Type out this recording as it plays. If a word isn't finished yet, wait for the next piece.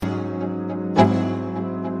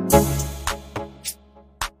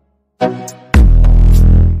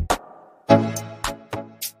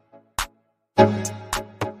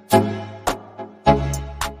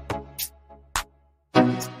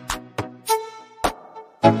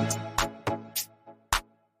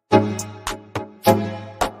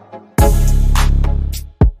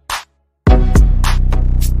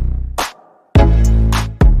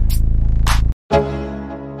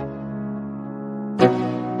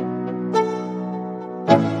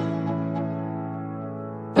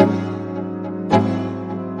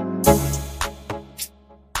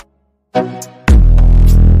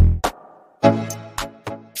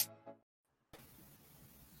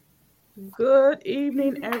Good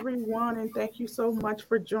evening, everyone, and thank you so much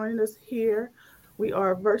for joining us here. We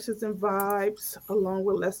are Verses and Vibes, along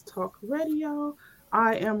with Let's Talk Radio.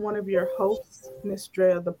 I am one of your hosts, Miss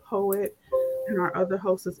Drea the Poet, and our other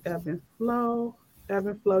host is Evan Flo.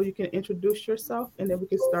 Evan Flo, you can introduce yourself, and then we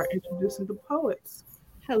can start introducing the poets.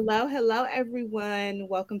 Hello, everyone.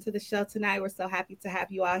 Welcome to the show tonight. We're so happy to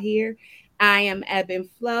have you all here. I am Eben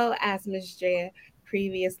Flo, as Ms. Drea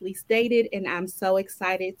previously stated, and I'm so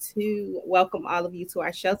excited to welcome all of you to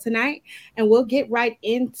our show tonight. And we'll get right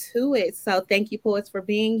into it. So thank you, poets, for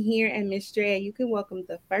being here. And Ms. Drea, you can welcome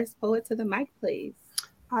the first poet to the mic, please.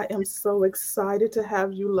 I am so excited to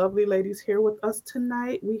have you lovely ladies here with us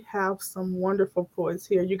tonight. We have some wonderful poets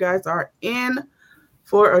here. You guys are in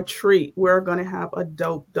for a treat. We're going to have a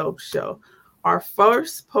dope show. Our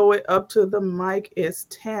first poet up to the mic is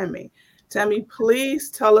Tammy. Tammy, please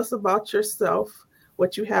tell us about yourself,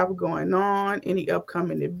 what you have going on, any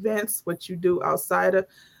upcoming events, what you do outside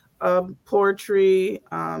of poetry.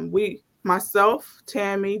 Myself,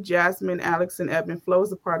 Tammy, Jasmine, Alex, and Evan Flo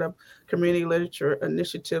is a part of Community Literature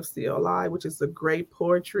Initiative, CLI, which is a great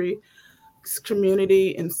poetry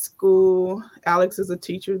community in school. Alex is a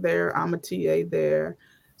teacher there. I'm a TA there.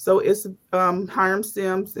 So it's Hiram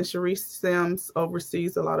Sims and Sharice Sims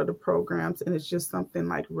oversees a lot of the programs, and it's just something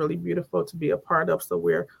like really beautiful to be a part of. So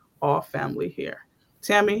we're all family here.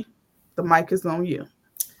 Tammy, the mic is on you.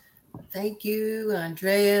 Thank you,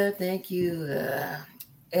 Andrea. Thank you,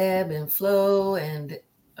 Eb and Flo. And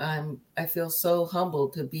I feel so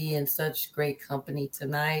humbled to be in such great company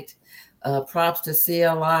tonight. Props to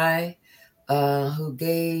CLI. Who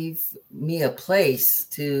gave me a place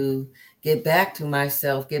to get back to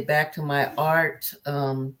myself, get back to my art.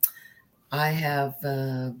 I have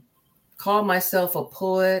called myself a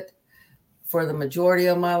poet for the majority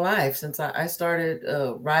of my life since I started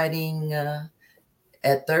writing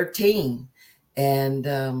at 13. And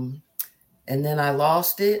then I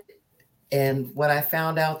lost it. And what I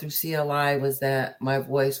found out through CLI was that my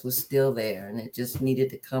voice was still there and it just needed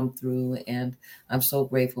to come through. And I'm so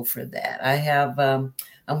grateful for that.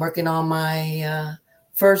 I'm working on my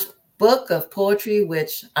first book of poetry,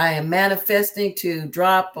 which I am manifesting to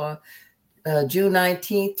drop on June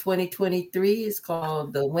 19th, 2023. It's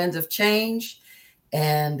called The Winds of Change.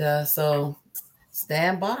 And so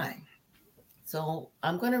stand by. So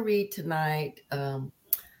I'm going to read tonight.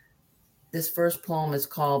 This first poem is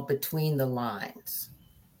called Between the Lines.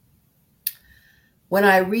 When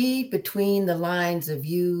I read between the lines of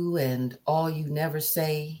you and all you never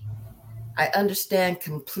say, I understand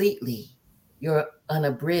completely your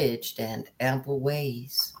unabridged and ample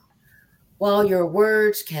ways. While your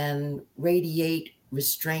words can radiate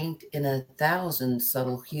restraint in 1,000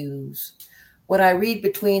 subtle hues, what I read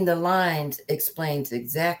between the lines explains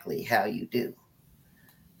exactly how you do.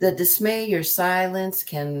 The dismay your silence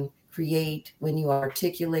can create when you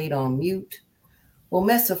articulate on mute will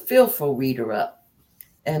mess a fearful reader up,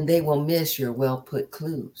 and they will miss your well-put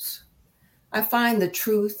clues. I find the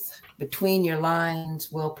truth between your lines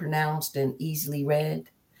well pronounced and easily read.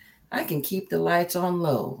 I can keep the lights on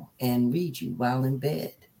low and read you while in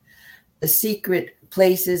bed. The secret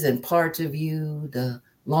places and parts of you, the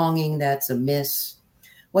longing that's amiss,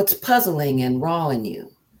 what's puzzling and raw in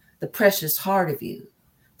you, the precious heart of you,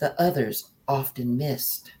 the others often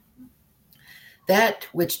missed. That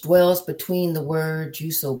which dwells between the words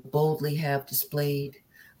you so boldly have displayed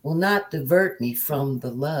will not divert me from the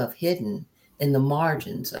love hidden in the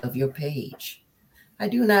margins of your page. I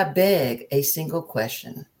do not beg a single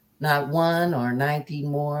question, not one or 90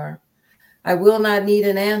 more. I will not need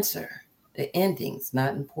an answer. The ending's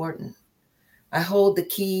not important. I hold the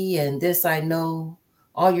key, and this I know,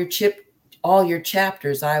 all your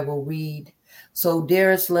chapters I will read. So,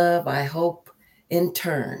 dearest love, I hope in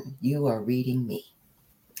turn you are reading me.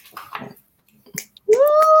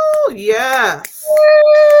 Woo! Yes.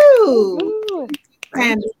 Woo!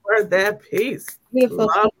 Thank you for that piece. Beautiful,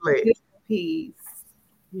 lovely beautiful piece.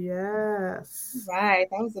 Yes. Right,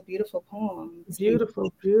 that was a beautiful poem.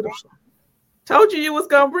 Beautiful. Told you was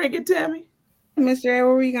gonna bring it, Tammy. Mr. A,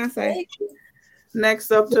 what were you gonna say?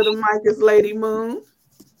 Next up to the mic is Lady Moon.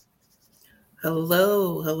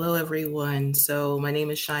 Hello everyone. So my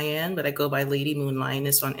name is Cheyenne, but I go by Lady Moon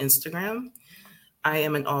Lioness on Instagram. I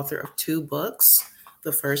am an author of 2 books.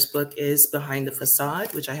 The first book is Behind the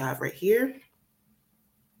Facade, which I have right here.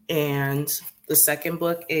 And the second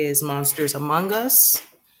book is Monsters Among Us,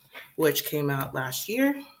 which came out last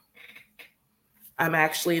year. I'm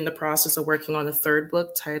actually in the process of working on the third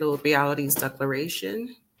book titled Reality's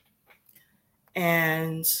Declaration.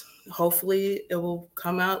 And hopefully it will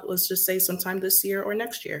come out, let's just say sometime this year or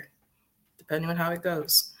next year, depending on how it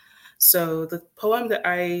goes. So the poem that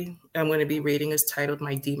I am going to be reading is titled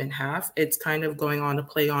My Demon Half. It's kind of going on a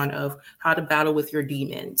play on of how to battle with your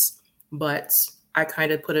demons, but I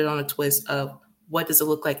kind of put it on a twist of what does it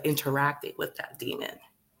look like interacting with that demon.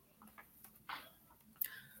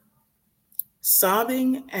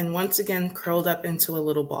 Sobbing and once again curled up into a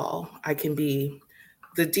little ball, I can be.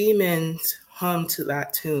 The demons hum to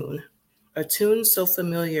that tune, a tune so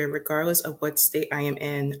familiar regardless of what state I am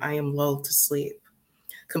in, I am lulled to sleep.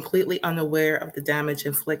 Completely unaware of the damage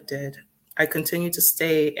inflicted, I continue to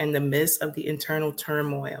stay in the midst of the internal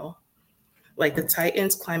turmoil. Like the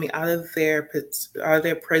Titans climbing out of their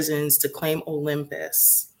prisons to claim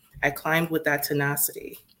Olympus, I climbed with that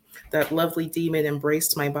tenacity. That lovely demon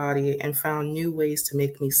embraced my body and found new ways to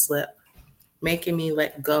make me slip, making me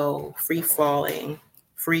let go, free falling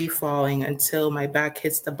until my back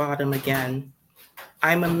hits the bottom again.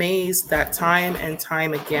 I'm amazed that time and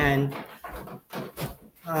time again,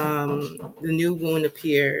 the new wound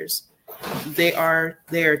appears. They are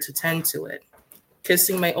there to tend to it,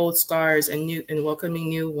 kissing my old scars and welcoming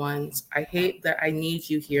new ones. I hate that I need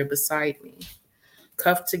you here beside me.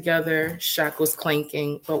 Cuffed together, shackles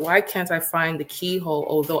clanking, but why can't I find the keyhole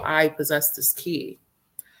although I possess this key?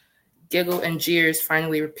 Giggle and jeers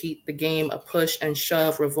finally repeat the game. A push and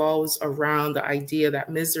shove revolves around the idea that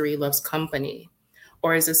misery loves company.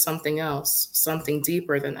 Or is it something else, something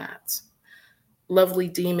deeper than that? Lovely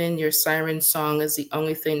demon, your siren song is the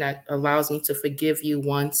only thing that allows me to forgive you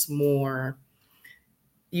once more.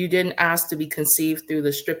 You didn't ask to be conceived through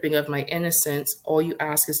the stripping of my innocence. All you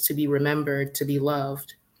ask is to be remembered, to be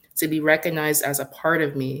loved, to be recognized as a part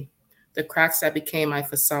of me. The cracks that became my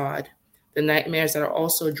facade, the nightmares that are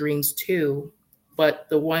also dreams too, but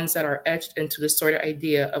the ones that are etched into the sort of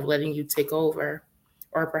idea of letting you take over,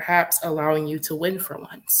 or perhaps allowing you to win for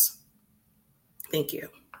once. Thank you.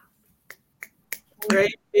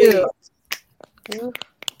 Great.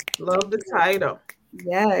 Love the title.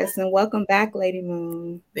 Yes, and welcome back, Lady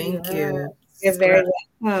Moon. Thank you. You're very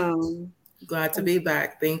welcome. Glad to be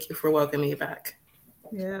back. Thank you for welcoming me back.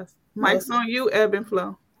 Yes. Mike's on you, Ebb and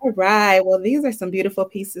Flow. All right. Well, these are some beautiful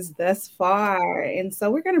pieces thus far. And so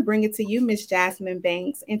we're going to bring it to you, Miss Jasmine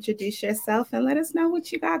Banks. Introduce yourself and let us know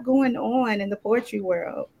what you got going on in the poetry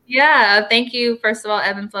world. Yeah, thank you, first of all,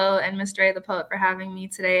 Ebb and Flow and Miss Dre, the poet, for having me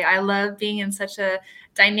today. I love being in such a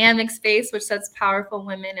dynamic space, which sets powerful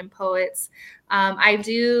women and poets.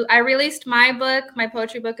 I released my book, my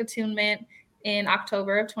poetry book, Attunement, in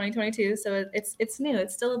October of 2022. So it's new.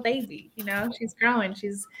 It's still a baby, you know, she's growing.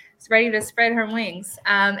 She's ready to spread her wings.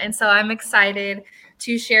 And so I'm excited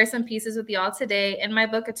to share some pieces with y'all today. In my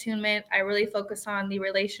book, Attunement, I really focus on the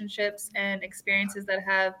relationships and experiences that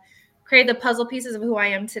have created the puzzle pieces of who I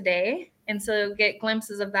am today. And so get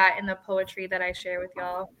glimpses of that in the poetry that I share with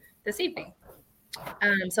y'all this evening.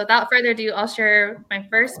 So without further ado, I'll share my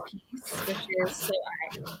first piece, which is So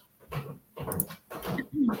I.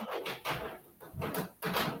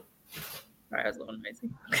 Sorry, I was a little noisy.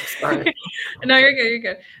 Sorry. No, you're good. You're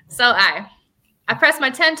good. So I press my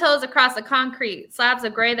 10 toes across the concrete, slabs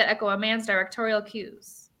of gray that echo a man's directorial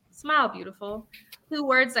cues. Smile, beautiful. 2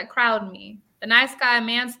 words that crowd me. The nice guy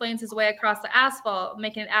mansplains his way across the asphalt,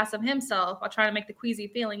 making an ass of himself while trying to make the queasy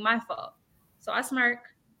feeling my fault. So I smirk.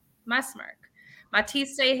 My smirk. My teeth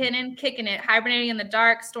stay hidden, kicking it, hibernating in the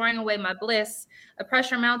dark, storing away my bliss. The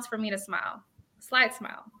pressure mounts for me to smile. A slight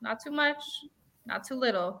smile. Not too much, not too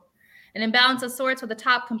little. An imbalance of sorts where the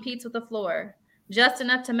top competes with the floor. Just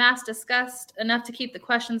enough to mask disgust, enough to keep the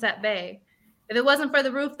questions at bay. If it wasn't for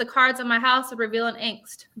the roof, the cards of my house would reveal an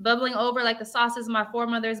angst, bubbling over like the sauces my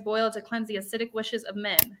foremothers boiled to cleanse the acidic wishes of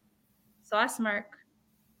men. So I smirk.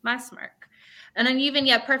 My smirk. An uneven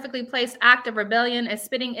yet perfectly placed act of rebellion, a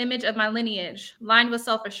spitting image of my lineage, lined with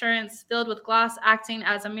self-assurance, filled with gloss acting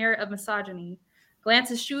as a mirror of misogyny.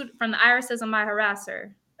 Glances shoot from the irises of my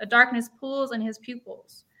harasser. A darkness pools in his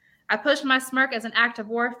pupils. I push my smirk as an act of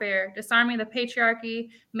warfare, disarming the patriarchy,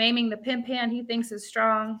 maiming the pimp hand he thinks is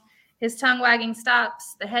strong. His tongue wagging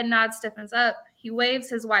stops, the head nod stiffens up. He waves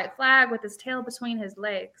his white flag with his tail between his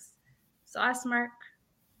legs. So I smirk,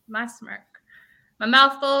 my smirk. My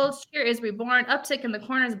mouth folds, cheer is reborn, uptick in the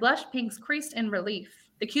corners, blush pinks creased in relief.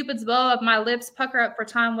 The cupid's bow of my lips pucker up for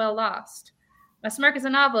time well lost. My smirk is a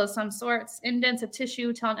novel of some sorts, indents of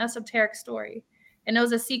tissue tell an esoteric story. It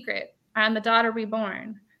knows a secret. I am the daughter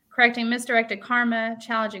reborn, correcting misdirected karma,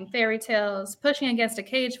 challenging fairy tales, pushing against a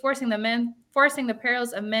cage, forcing the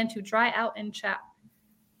perils of men to dry out and chap.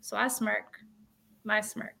 So I smirk, my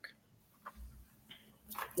smirk.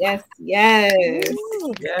 Yes, yes.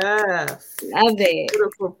 Ooh, yes. Love it.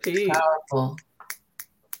 Beautiful piece. Powerful.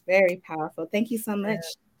 Very powerful. Thank you so much,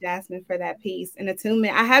 Jasmine, for that piece. And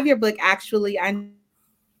attunement. I have your book actually.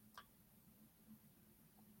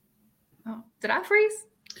 Oh, did I freeze?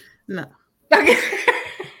 No. Okay.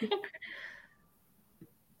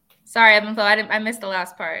 Sorry, Evan Flo. I missed the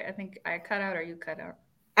last part. I think I cut out or you cut out.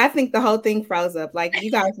 I think the whole thing froze up. Like you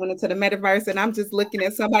guys went into the metaverse and I'm just looking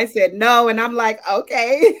at somebody said no. And I'm like,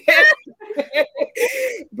 okay.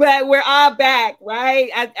 But we're all back, right?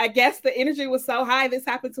 I guess the energy was so high. This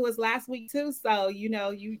happened to us last week too. So,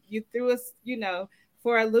 you threw us,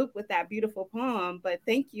 for a loop with that beautiful poem. But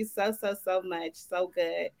thank you so much. So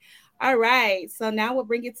good. All right. So now we'll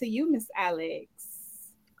bring it to you, Miss Alex.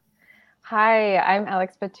 Hi, I'm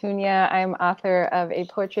Alex Petunia. I'm author of a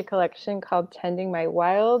poetry collection called Tending My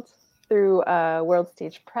Wild through World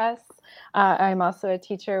Stage Press. I'm also a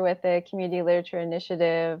teacher with the Community Literature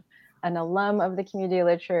Initiative, an alum of the Community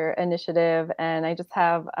Literature Initiative, and I just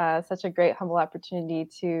have such a great, humble opportunity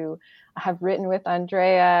to have written with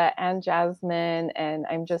Andrea and Jasmine, and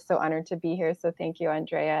I'm just so honored to be here. So thank you,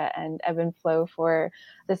 Andrea and Evan Flo, for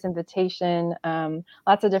this invitation.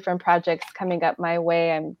 Lots of different projects coming up my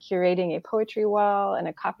way. I'm curating a poetry wall and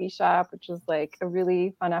a coffee shop, which is like a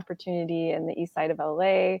really fun opportunity in the east side of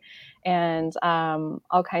LA, and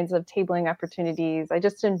all kinds of tabling opportunities. I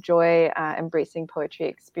just enjoy embracing poetry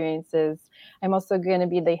experiences. I'm also going to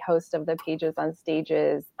be the host of the Pages on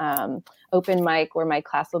Stages open mic, where my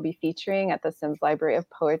class will be featuring at the Sims Library of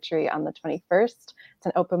Poetry on the 21st. It's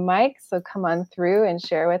an open mic, so come on through and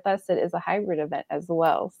share with us. It is a hybrid event as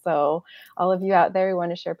well. So all of you out there who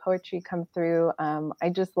want to share poetry, come through. I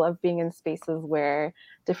just love being in spaces where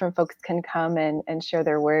different folks can come and share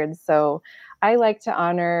their words. So I like to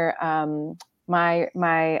honor my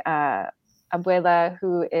abuela,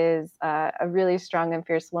 who is a really strong and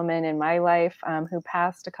fierce woman in my life, who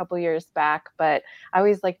passed a couple years back, but I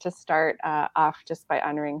always like to start off just by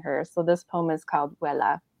honoring her. So this poem is called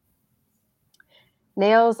Abuela.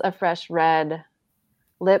 Nails a fresh red,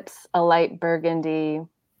 lips a light burgundy,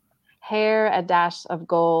 hair a dash of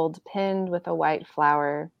gold pinned with a white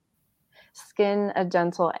flower, skin a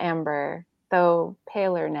gentle amber, though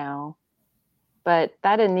paler now. But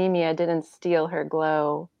that anemia didn't steal her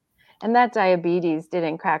glow. And that diabetes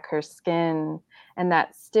didn't crack her skin, and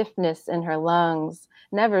that stiffness in her lungs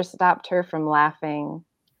never stopped her from laughing,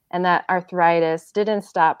 and that arthritis didn't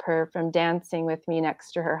stop her from dancing with me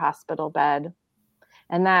next to her hospital bed,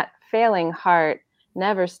 and that failing heart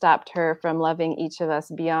never stopped her from loving each of us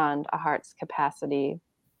beyond a heart's capacity.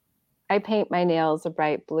 I paint my nails a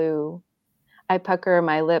bright blue. I pucker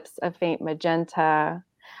my lips a faint magenta.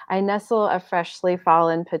 I nestle a freshly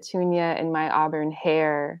fallen petunia in my auburn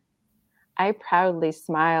hair. I proudly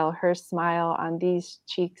smile her smile on these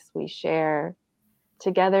cheeks we share.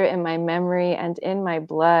 Together in my memory and in my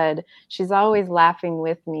blood, she's always laughing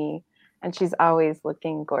with me, and she's always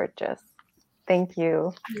looking gorgeous. Thank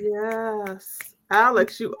you. Yes.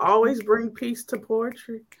 Alex, you always bring peace to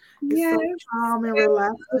poetry. Yes. It's so calm and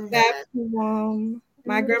relaxing. That poem.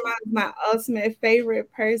 My grandma is my ultimate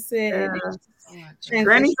favorite person. Yeah.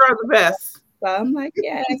 Grannies are the best. So I'm like,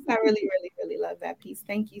 yes, I really, really, really love that piece.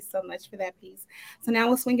 Thank you so much for that piece. So now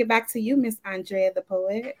we'll swing it back to you, Miss Andrea, the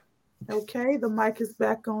poet. Okay, the mic is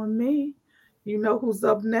back on me. You know who's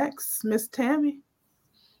up next, Miss Tammy.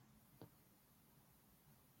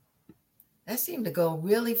 That seemed to go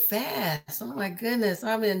really fast. Oh my goodness,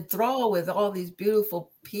 I'm enthralled with all these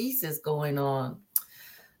beautiful pieces going on.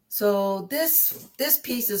 So this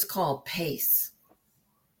piece is called Pace.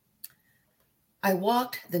 I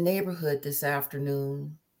walked the neighborhood this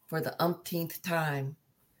afternoon for the umpteenth time,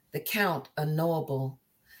 the count unknowable.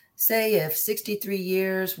 Say if 63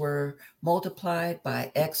 years were multiplied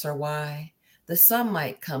by X or Y, the sum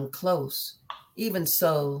might come close. Even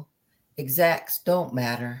so, exacts don't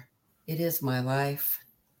matter. It is my life.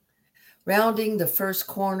 Rounding the first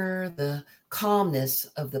corner, the calmness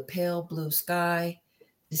of the pale blue sky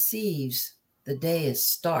deceives. The day is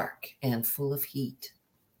stark and full of heat.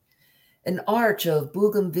 An arch of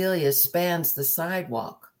bougainvillea spans the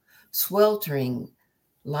sidewalk. Sweltering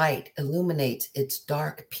light illuminates its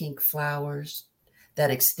dark pink flowers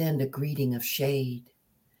that extend a greeting of shade.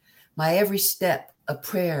 My every step a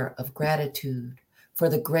prayer of gratitude for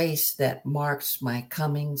the grace that marks my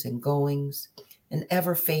comings and goings, an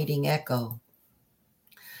ever-fading echo.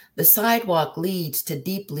 The sidewalk leads to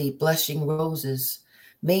deeply blushing roses,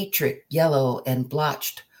 matrix yellow and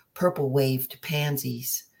blotched purple-waved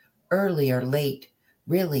pansies, early or late,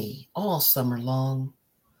 really all summer long.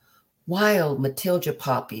 Wild Matilda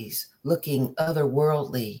poppies looking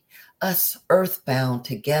otherworldly, us earthbound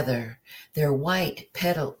together, their white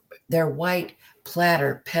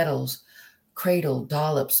platter petals cradle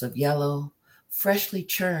dollops of yellow, freshly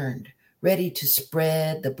churned, ready to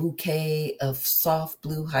spread the bouquet of soft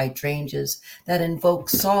blue hydrangeas that invoke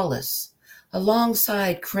solace,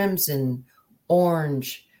 alongside crimson,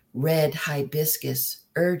 orange, red hibiscus,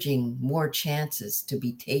 urging more chances to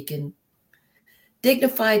be taken.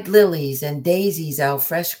 Dignified lilies and daisies al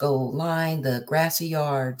fresco line the grassy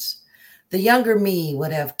yards. The younger me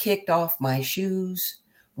would have kicked off my shoes,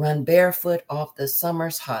 run barefoot off the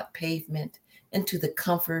summer's hot pavement into the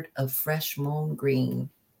comfort of fresh mown green.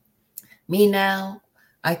 Me now,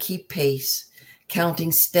 I keep pace,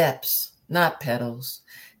 counting steps, not petals,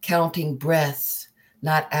 counting breaths,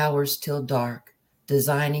 not hours till dark,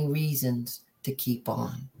 designing reasons to keep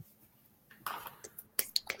on.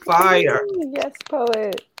 Fire. Yes,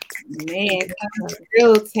 poet. Man, come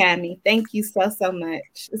through, Tammy. Thank you so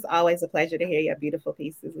much. It's always a pleasure to hear your beautiful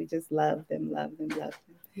pieces. We just love them, love them, love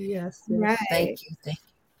them. Yes. Right. Thank you.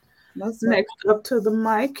 Next up to the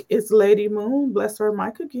mic is Lady Moon. Bless her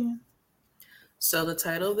mic again. So the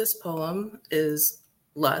title of this poem is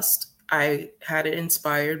Lust. I had it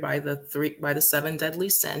inspired by the 7 deadly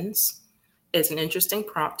sins. It's an interesting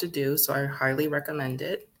prompt to do, so I highly recommend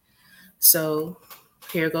it. So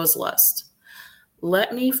here goes Lust.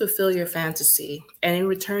 Let me fulfill your fantasy, and in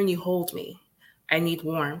return you hold me. I need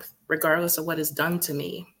warmth, regardless of what is done to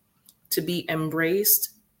me. To be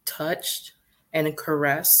embraced, touched, and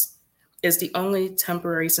caressed is the only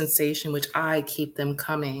temporary sensation which I keep them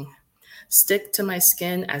coming. Stick to my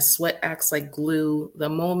skin as sweat acts like glue the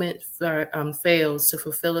moment fails to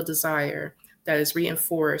fulfill a desire that is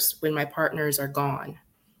reinforced when my partners are gone.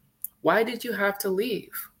 Why did you have to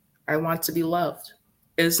leave? I want to be loved.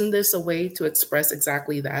 Isn't this a way to express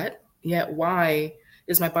exactly that? Yet why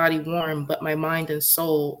is my body warm, but my mind and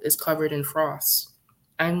soul is covered in frost?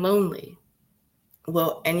 I'm lonely.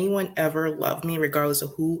 Will anyone ever love me regardless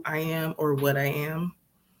of who I am or what I am?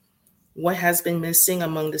 What has been missing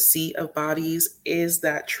among the sea of bodies is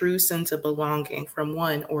that true sense of belonging from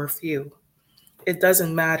one or a few. It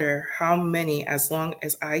doesn't matter how many, as long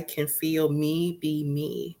as I can feel me be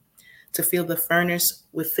me, to feel the furnace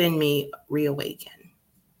within me reawaken.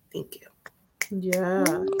 Thank you. Yeah.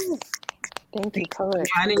 Thank you, poet.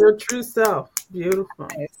 Finding your true self. Beautiful.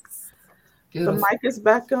 Beautiful. The mic is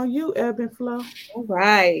back on you, Ebb and Flow. All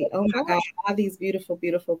right. Oh my God. All these beautiful,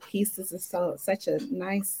 beautiful pieces. It's such a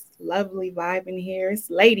nice, lovely vibe in here. It's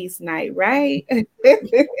ladies' night, right?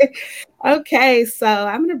 Okay, so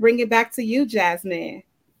I'm gonna bring it back to you, Jasmine.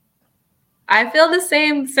 I feel the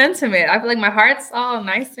same sentiment. I feel like my heart's all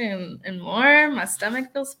nice and warm. My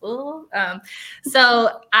stomach feels full.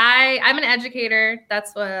 So I'm an educator.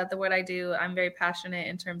 That's the word I do. I'm very passionate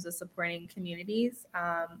in terms of supporting communities.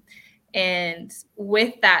 And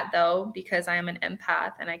with that, though, because I am an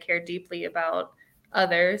empath and I care deeply about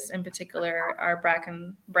others, in particular our Black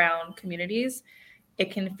and Brown communities,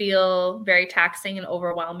 it can feel very taxing and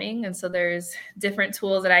overwhelming. And so there's different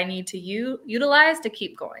tools that I need to utilize to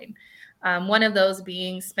keep going. One of those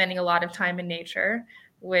being spending a lot of time in nature,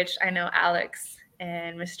 which I know Alex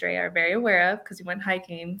and Miss Dre are very aware of because we went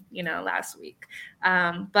hiking, last week.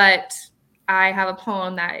 But I have a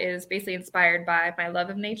poem that is basically inspired by my love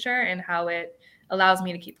of nature and how it allows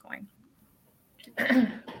me to keep going.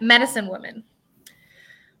 Medicine Woman.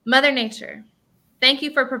 Mother Nature, thank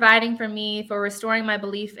you for providing for me, for restoring my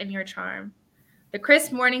belief in your charm. The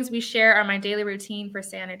crisp mornings we share are my daily routine for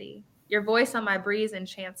sanity. Your voice on my breeze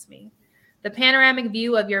enchants me. The panoramic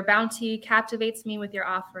view of your bounty captivates me with your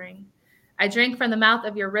offering. I drink from the mouth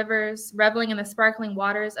of your rivers, reveling in the sparkling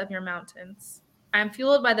waters of your mountains. I am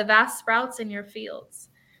fueled by the vast sprouts in your fields.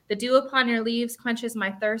 The dew upon your leaves quenches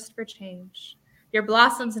my thirst for change. Your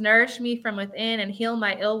blossoms nourish me from within and heal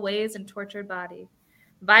my ill ways and tortured body.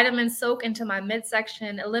 Vitamins soak into my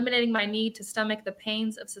midsection, eliminating my need to stomach the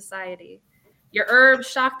pains of society. Your herbs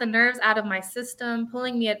shock the nerves out of my system,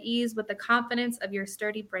 pulling me at ease with the confidence of your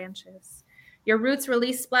sturdy branches. Your roots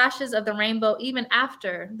release splashes of the rainbow even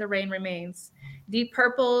after the rain remains. Deep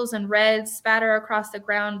purples and reds spatter across the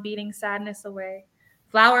ground, beating sadness away.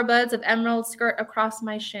 Flower buds of emerald skirt across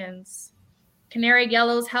my shins. Canary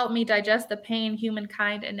yellows help me digest the pain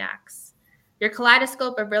humankind enacts. Your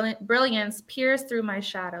kaleidoscope of brilliance peers through my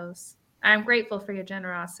shadows. I am grateful for your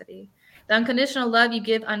generosity, the unconditional love you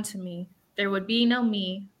give unto me. There would be no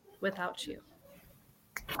me without you.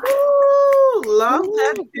 Ooh, love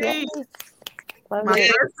that Yes. piece. Love My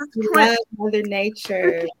it. first is Love Prince. Mother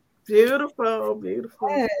Nature. Beautiful, beautiful.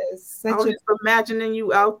 Yes, I such was a just imagining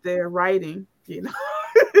you out there writing, you know.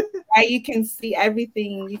 right. You can see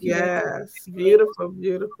everything. You can Yes, beautiful,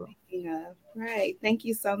 beautiful. Right. Thank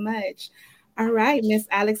you so much. All right, Miss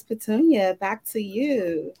Alex Petunia, back to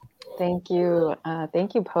you. Thank you.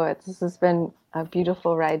 Thank you, poets. This has been a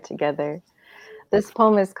beautiful ride together. This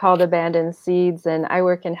poem is called Abandoned Seeds, and I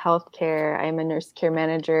work in healthcare. I'm a nurse care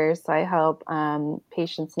manager, so I help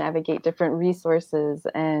patients navigate different resources.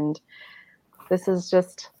 And this is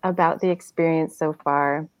just about the experience so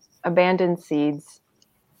far. Abandoned Seeds.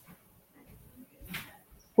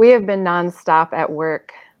 We have been nonstop at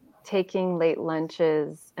work, taking late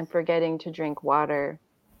lunches and forgetting to drink water,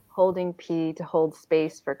 holding pee to hold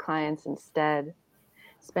space for clients instead,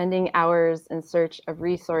 spending hours in search of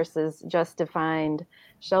resources just to find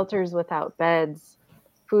shelters without beds,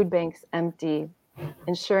 food banks empty,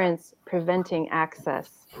 insurance preventing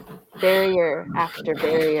access, barrier after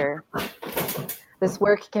barrier. This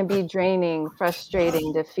work can be draining,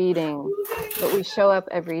 frustrating, defeating, but we show up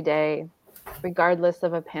every day, regardless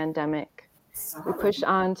of a pandemic. We push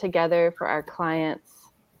on together for our clients.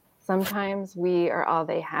 Sometimes we are all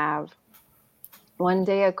they have. One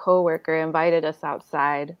day, a coworker invited us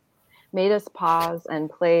outside, made us pause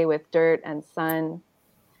and play with dirt and sun.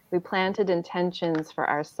 We planted intentions for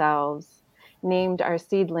ourselves, named our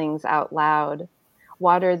seedlings out loud,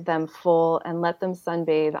 watered them full, and let them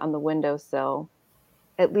sunbathe on the windowsill.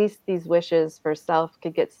 At least these wishes for self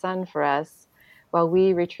could get sun for us while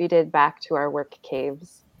we retreated back to our work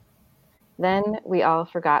caves. Then we all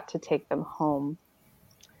forgot to take them home.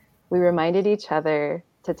 We reminded each other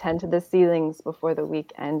to tend to the ceilings before the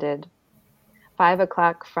week ended. 5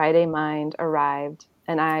 o'clock Friday mind arrived,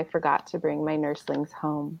 and I forgot to bring my nurslings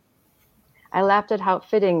home. I laughed at how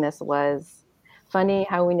fitting this was. Funny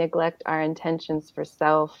how we neglect our intentions for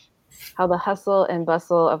self, how the hustle and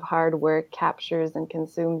bustle of hard work captures and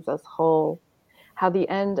consumes us whole, how the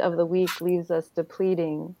end of the week leaves us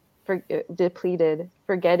depleted,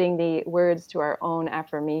 forgetting the words to our own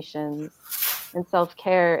affirmations, and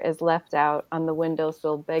self-care is left out on the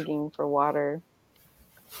windowsill begging for water.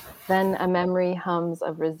 Then a memory hums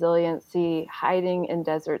of resiliency hiding in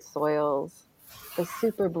desert soils. The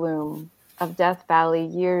super bloom of Death Valley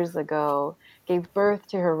years ago gave birth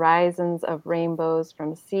to horizons of rainbows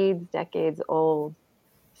from seeds decades old,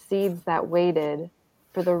 seeds that waited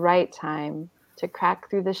for the right time to crack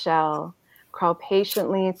through the shell, crawl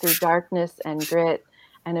patiently through darkness and grit,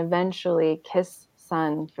 and eventually kiss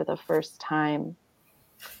sun for the first time.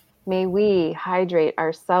 May we hydrate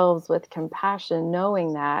ourselves with compassion,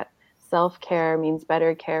 knowing that self-care means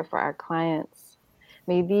better care for our clients.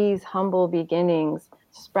 May these humble beginnings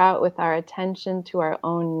sprout with our attention to our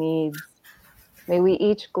own needs. May we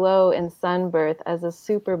each glow in sunbirth as a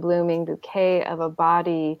super blooming bouquet of a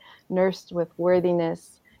body nursed with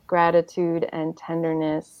worthiness, gratitude, and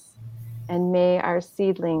tenderness. And may our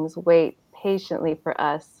seedlings wait patiently for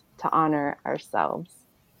us to honor ourselves.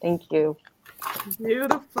 Thank you.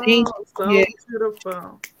 Beautiful. Thank So you.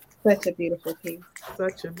 beautiful. Such a beautiful piece.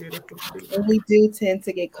 Such a beautiful piece. And we do tend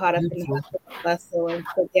to get caught up in the Beautiful. hustle and bustle and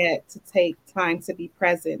forget to take time to be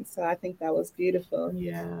present. So I think that was beautiful,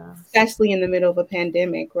 Yeah. especially in the middle of a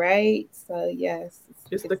pandemic, right? So yes,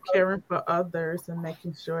 Just the caring for others and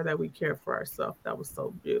making sure that we care for ourselves. That was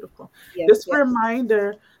so beautiful. yes, Just a yes.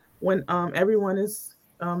 reminder when everyone is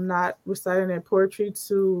not reciting their poetry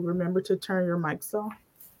to remember to turn your mics off.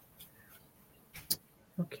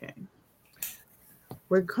 Okay.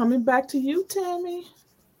 We're coming back to you, Tammy.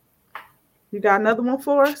 You got another one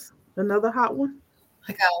for us? Another hot one?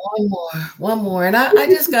 I got one more. And I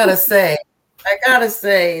just gotta say,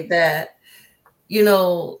 that,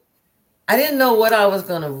 I didn't know what I was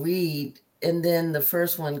gonna read. And then the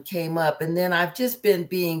first one came up, and then I've just been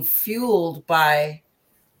being fueled by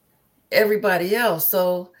everybody else.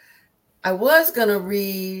 So I was gonna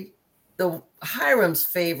read the Hiram's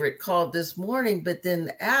favorite called This Morning, but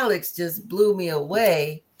then Alex just blew me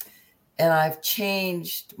away, and I've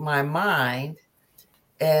changed my mind.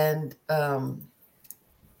 And I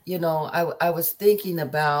was thinking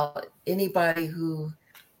about anybody who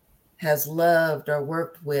has loved or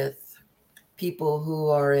worked with people who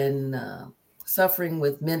are in suffering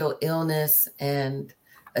with mental illness and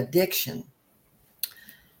addiction.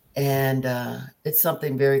 And it's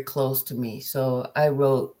something very close to me. So I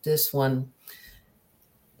wrote this one.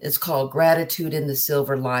 It's called Gratitude in the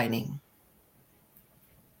Silver Lining.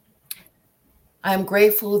 I'm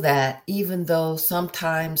grateful that even though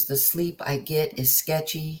sometimes the sleep I get is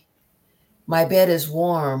sketchy, my bed is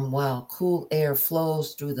warm while cool air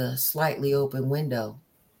flows through the slightly open window.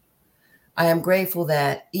 I am grateful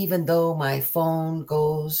that even though my phone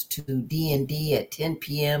goes to D&D at 10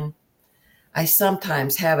 p.m., I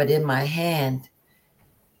sometimes have it in my hand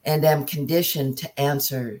and am conditioned to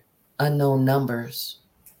answer unknown numbers.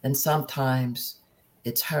 And sometimes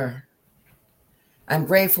it's her. I'm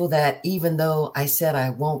grateful that even though I said I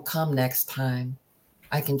won't come next time,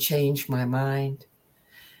 I can change my mind.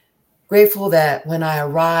 Grateful that when I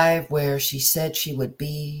arrive where she said she would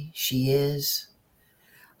be, she is.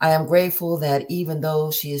 I am grateful that even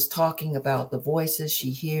though she is talking about the voices she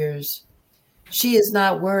hears, she is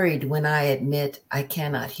not worried when I admit I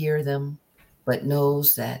cannot hear them, but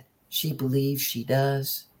knows that she believes she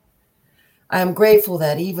does. I am grateful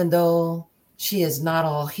that even though she is not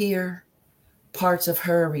all here, parts of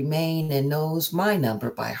her remain and knows my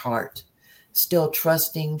number by heart, still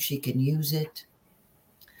trusting she can use it.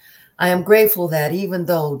 I am grateful that even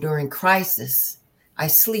though during crisis I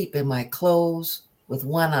sleep in my clothes with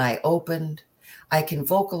one eye opened, I can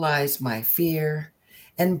vocalize my fear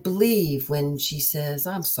and believe when she says,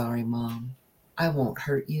 "I'm sorry, Mom, I won't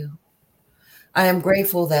hurt you." I am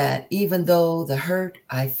grateful that even though the hurt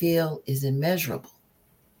I feel is immeasurable,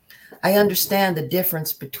 I understand the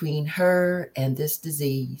difference between her and this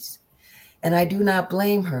disease, and I do not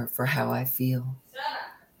blame her for how I feel.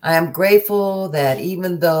 I am grateful that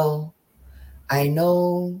even though I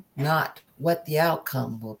know not what the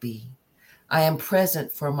outcome will be, I am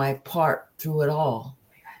present for my part through it all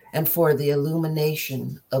and for the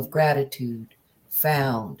illumination of gratitude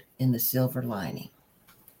found in the silver lining.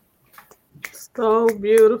 So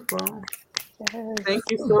beautiful. Yes. Thank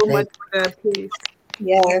you so much for that piece.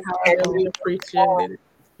 Yes, I really appreciate it.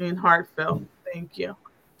 And heartfelt. Thank you.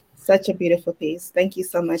 such a beautiful piece. Thank you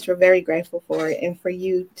so much. We're very grateful for it and for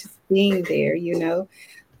you just being there,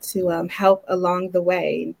 to help along the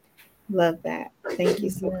way. Love that. Thank you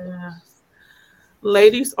so much. Yes.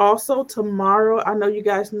 Ladies, also tomorrow, I know you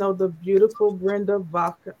guys know the beautiful Brenda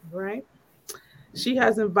Vaca, right? She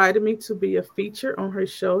has invited me to be a feature on her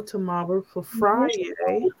show tomorrow for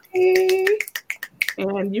Friday.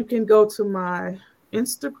 And you can go to my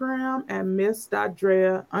Instagram at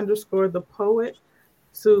miss.drea_the_poet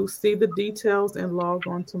to see the details and log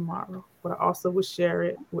on tomorrow. But I also will share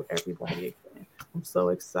it with everybody again. I'm so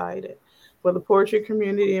excited for the poetry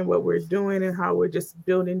community and what we're doing and how we're just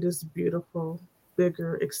building this beautiful,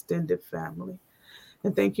 bigger, extended family.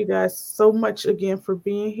 And thank you guys so much again for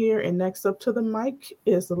being here. And next up to the mic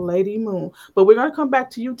is Lady Moon. But we're going to come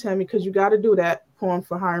back to you, Tammy, because you got to do that poem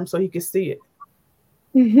for Hiram so he can see it.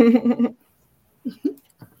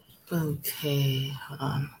 Okay.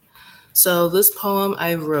 So this poem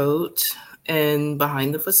I wrote in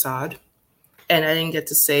Behind the Facade, and I didn't get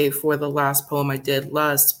to say for the last poem I did.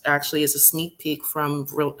 Lust actually is a sneak peek from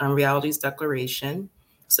Reality's Declaration.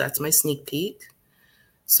 So that's my sneak peek.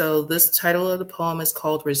 So this title of the poem is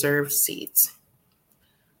called Reserved Seats.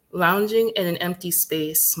 Lounging in an empty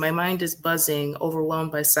space, my mind is buzzing,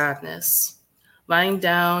 overwhelmed by sadness. Lying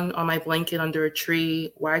down on my blanket under a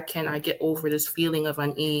tree, why can't I get over this feeling of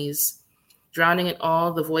unease? Drowning in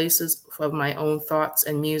all the voices of my own thoughts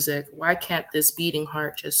and music, why can't this beating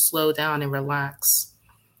heart just slow down and relax?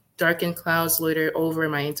 Darkened clouds loiter over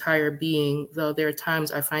my entire being, though there are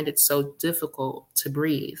times I find it so difficult to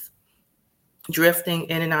breathe. Drifting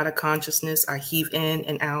in and out of consciousness, I heave in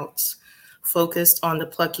and out, focused on the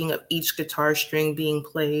plucking of each guitar string being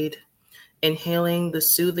played, inhaling the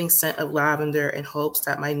soothing scent of lavender in hopes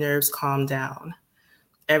that my nerves calm down.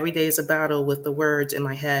 Every day is a battle with the words in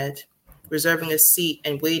my head, reserving a seat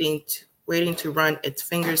and waiting to run its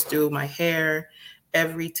fingers through my hair.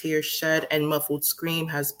 Every tear shed and muffled scream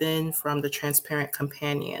has been from the transparent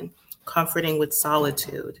companion, comforting with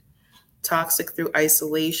solitude. Toxic through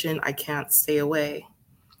isolation, I can't stay away.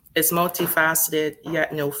 It's multifaceted,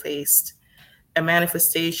 yet no-faced. A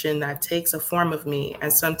manifestation that takes a form of me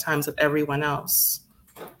and sometimes of everyone else.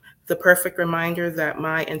 The perfect reminder that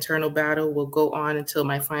my internal battle will go on until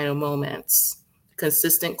my final moments.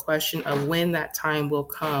 Consistent question of when that time will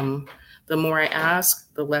come. The more I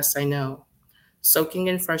ask, the less I know. Soaking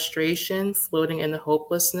in frustration, floating in the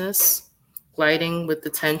hopelessness, gliding with the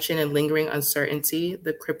tension and lingering uncertainty,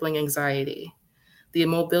 the crippling anxiety, the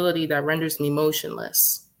immobility that renders me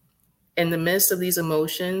motionless. In the midst of these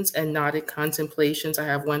emotions and knotted contemplations, I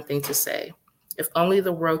have one thing to say. If only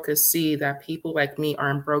the world could see that people like me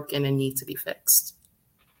aren't broken and need to be fixed.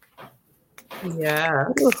 Yeah.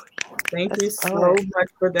 Thank you so much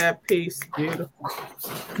for that piece. Beautiful.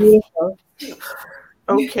 Beautiful.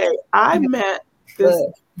 Okay. I met this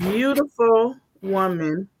beautiful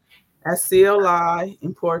woman at CLI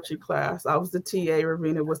in poetry class. I was the TA,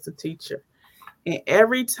 Ravina was the teacher. And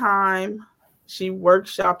every time she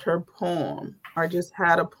workshopped her poem or just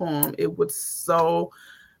had a poem, it was so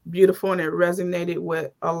beautiful and it resonated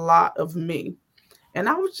with a lot of me. And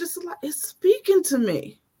I was just like, it's speaking to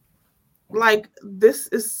me. Like, this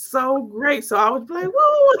is so great. So I was like,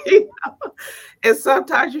 whoa. And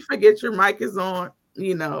sometimes you forget your mic is on,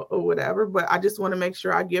 or whatever. But I just want to make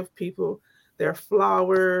sure I give people their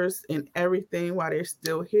flowers and everything while they're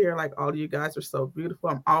still here. Like, all of you guys are so beautiful.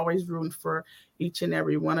 I'm always rooting for each and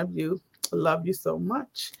every one of you. I love you so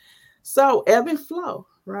much. So ebb and flow,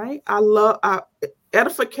 right?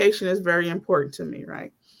 Edification is very important to me,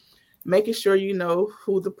 right? Making sure you know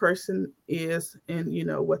who the person is and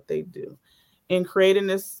what they do. And creating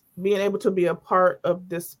this, being able to be a part of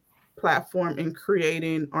this platform and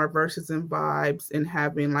creating our verses and vibes and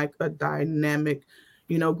having like a dynamic,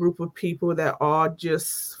 group of people that all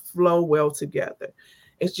just flow well together.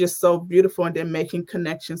 It's just so beautiful. And then making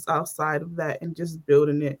connections outside of that and just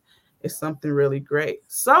building it is something really great.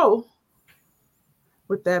 So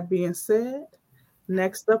with that being said,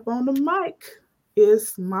 next up on the mic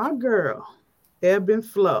is my girl, Ebb and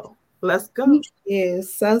Flow. Let's go. Thank you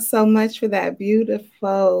so much for that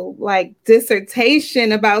beautiful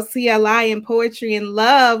dissertation about CLI and poetry and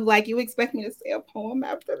love. Like, you expect me to say a poem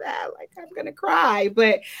after that? Like, I'm gonna cry.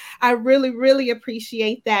 But I really, really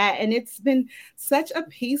appreciate that. And it's been such a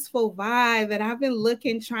peaceful vibe that I've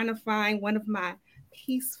been trying to find one of my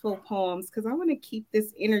peaceful poems because I want to keep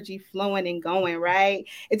this energy flowing and going, right?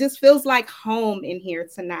 It just feels like home in here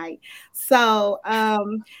tonight. So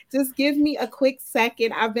just give me a quick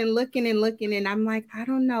second. I've been looking and I'm like, I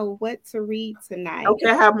don't know what to read tonight. Okay,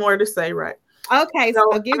 I have more to say, right? Okay,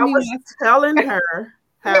 so give I me was telling her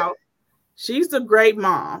how she's a great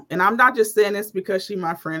mom. And I'm not just saying this because she's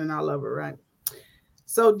my friend and I love her, right?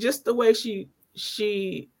 So just the way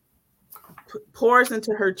she pours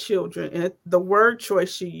into her children and the word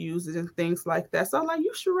choice she uses and things like that. So I'm like,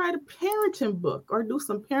 you should write a parenting book or do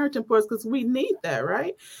some parenting poems because we need that,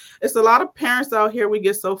 right? It's a lot of parents out here, we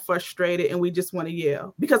get so frustrated and we just want to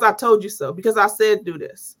yell because I told you so, because I said do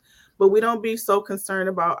this, but we don't be so concerned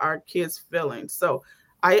about our kids' feelings. So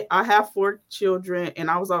I have 4 children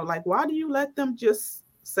and I was all like, why do you let them just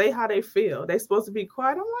say how they feel? They're supposed to be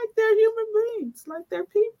quiet. I'm like, they're human beings, like they're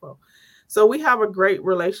people. So we have a great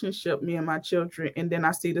relationship, me and my children. And then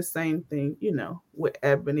I see the same thing, with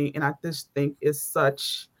Ebony. And I just think it's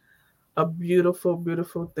such a beautiful,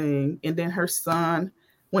 beautiful thing. And then her son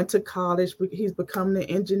went to college. He's becoming an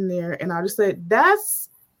engineer. And I just said, that's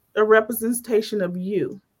a representation of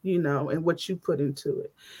you, and what you put into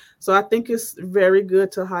it. So I think it's very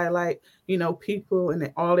good to highlight, people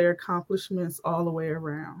and all their accomplishments all the way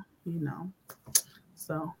around,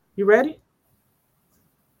 So you ready?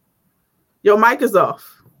 Your mic is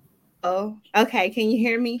off. Oh, okay. Can you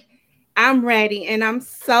hear me? I'm ready. And I'm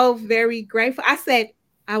so very grateful. I said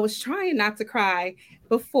I was trying not to cry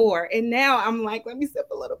before. And now I'm like, let me sip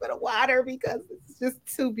a little bit of water because it's just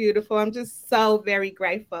too beautiful. I'm just so very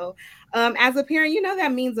grateful. As a parent,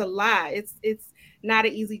 that means a lot. It's not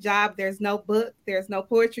an easy job. There's no book. There's no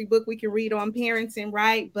poetry book we can read on parenting,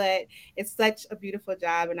 right? But it's such a beautiful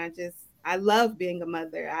job. And I love being a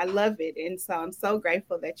mother. I love it. And so I'm so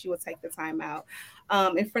grateful that you will take the time out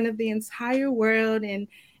in front of the entire world and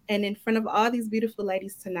in front of all these beautiful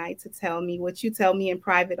ladies tonight to tell me what you tell me in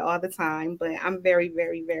private all the time. But I'm very,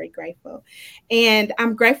 very, very grateful. And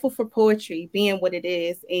I'm grateful for poetry being what it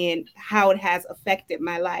is and how it has affected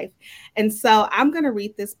my life. And so I'm going to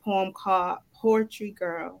read this poem called Poetry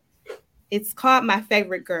Girl. It's called My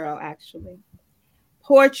Favorite Girl, actually.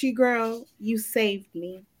 Poetry Girl, you saved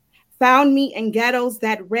me. Found me in ghettos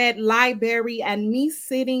that read library and me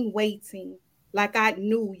sitting waiting like I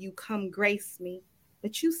knew you come grace me,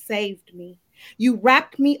 but you saved me. You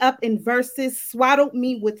wrapped me up in verses, swaddled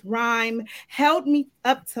me with rhyme, held me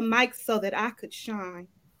up to mic so that I could shine.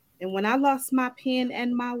 And when I lost my pen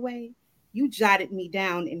and my way, you jotted me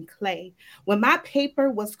down in clay. When my paper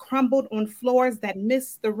was crumbled on floors that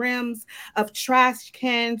missed the rims of trash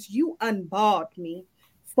cans, you unballed me,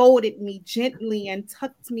 folded me gently and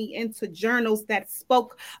tucked me into journals that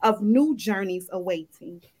spoke of new journeys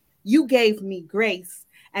awaiting. You gave me grace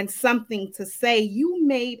and something to say. You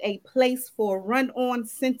made a place for run-on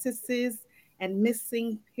sentences and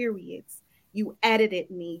missing periods. You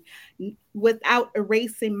edited me without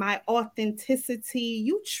erasing my authenticity.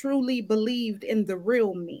 You truly believed in the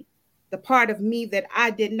real me, the part of me that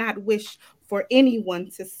I did not wish for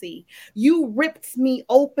anyone to see. You ripped me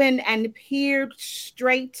open and peered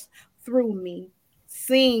straight through me,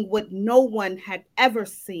 seeing what no one had ever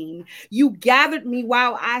seen. You gathered me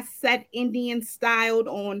while I sat Indian styled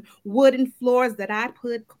on wooden floors that I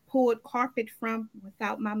pulled carpet from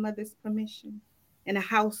without my mother's permission, in a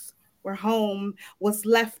house where home was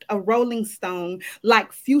left a rolling stone,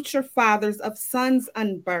 like future fathers of sons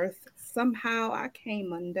unbirthed. Somehow I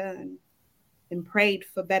came undone and prayed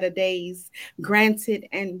for better days, granted,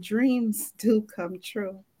 and dreams do come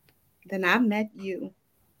true. Then I met you.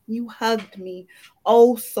 You hugged me,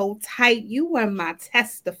 oh so tight. You were my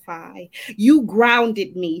testify. You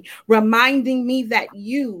grounded me, reminding me that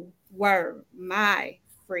you were my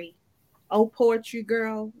free. Oh, poetry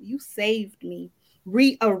girl, you saved me,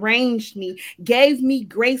 rearranged me, gave me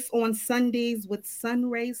grace on Sundays with sun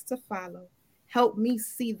rays to follow. Help me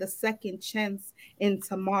see the second chance in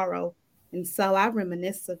tomorrow. And so I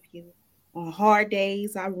reminisce of you. On hard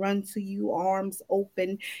days, I run to you, arms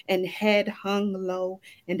open and head hung low.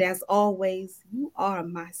 And as always, you are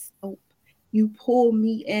my soap. You pull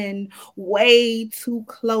me in way too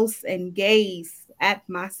close and gaze at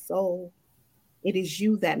my soul. It is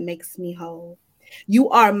you that makes me whole. You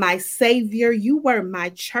are my savior. You were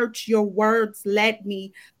my church. Your words led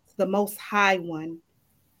me to the most high one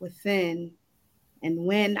within. And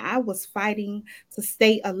when I was fighting to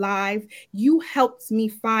stay alive, you helped me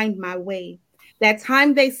find my way. That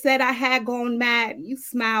time they said I had gone mad, you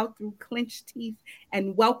smiled through clenched teeth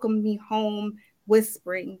and welcomed me home,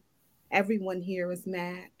 whispering, everyone here is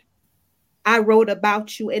mad. I wrote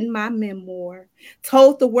about you in my memoir,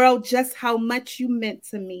 told the world just how much you meant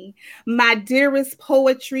to me. My dearest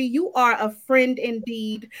poetry, you are a friend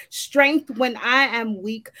indeed, strength when I am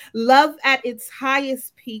weak, love at its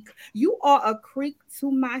highest peak. You are a creek to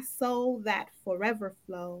my soul that forever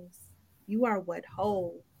flows. You are what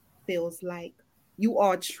whole feels like. You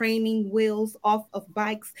are training wheels off of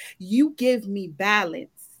bikes. You give me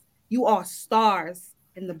balance. You are stars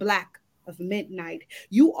in the black of midnight.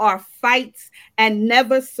 You are fights and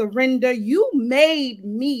never surrender. You made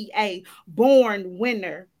me a born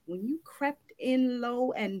winner. When you crept in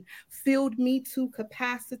low and filled me to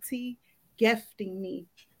capacity, gifting me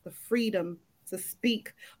the freedom to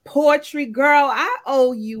speak. Poetry girl, I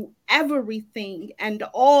owe you everything and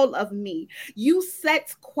all of me. You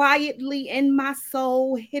sat quietly in my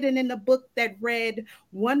soul, hidden in a book that read,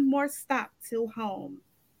 one more stop till home.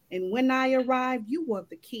 And when I arrived, you were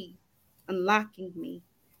the key unlocking me.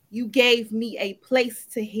 You gave me a place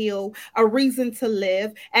to heal, a reason to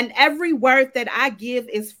live, and every word that I give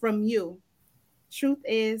is from you. Truth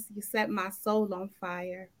is, you set my soul on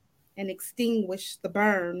fire and extinguished the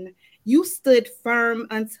burn. You stood firm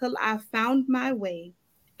until I found my way.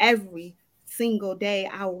 Every single day,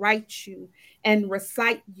 I'll write you and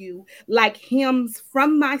recite you like hymns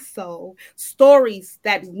from my soul, stories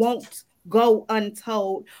that won't go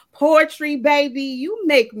untold. Poetry, baby, you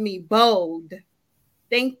make me bold.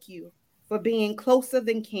 Thank you for being closer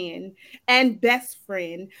than kin and best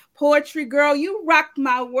friend. Poetry girl, you rock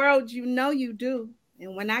my world. You know you do.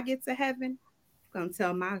 And when I get to heaven, I'm going to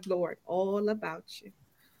tell my Lord all about you.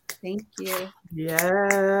 Thank you.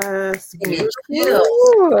 Yes. Beautiful.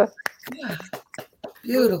 Ooh. Yeah,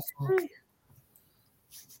 beautiful.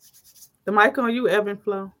 The mic on you, Ebb and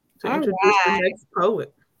Flow, to All introduce the right. next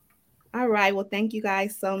poet. All right. Well, thank you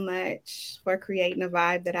guys so much for creating a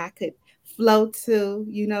vibe that I could flow to.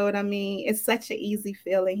 You know what I mean? It's such an easy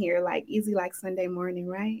feeling here, like easy like Sunday morning,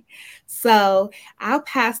 right? So I'll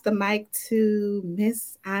pass the mic to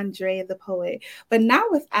Miss Andrea the poet, but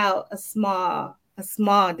not without a small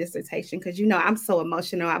dissertation, because you know I'm so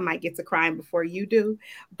emotional I might get to crying before you do.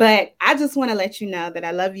 But I just want to let you know that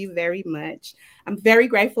I love you very much. I'm very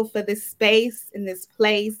grateful for this space and this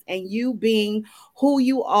place and you being who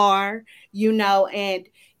you are, and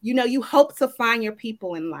you hope to find your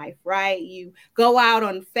people in life, right? You go out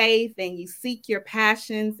on faith and you seek your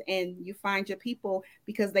passions and you find your people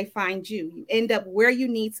because they find you. You end up where you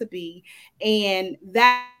need to be. And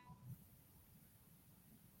that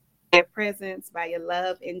your presence, by your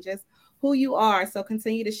love, and just who you are. So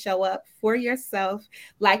continue to show up for yourself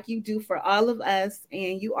like you do for all of us.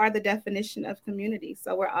 And you are the definition of community.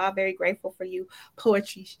 So we're all very grateful for you,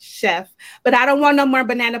 poetry chef. But I don't want no more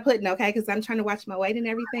banana pudding, okay? Because I'm trying to watch my weight and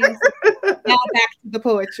everything. So now back to the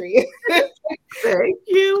poetry. Thank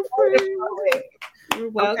you. You're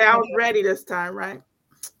welcome. Okay, I was ready this time, right?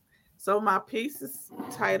 So my piece is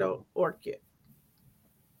titled Orchid.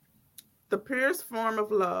 The purest form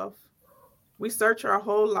of love. We search our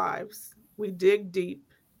whole lives. We dig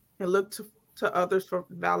deep and look to others for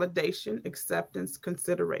validation, acceptance,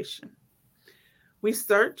 consideration. We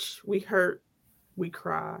search, we hurt, we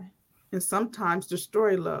cry, and sometimes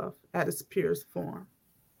destroy love at its purest form.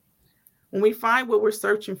 When we find what we're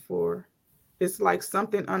searching for, it's like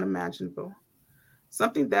something unimaginable,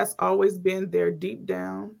 something that's always been there deep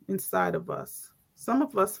down inside of us. Some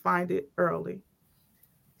of us find it early.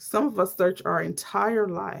 Some of us search our entire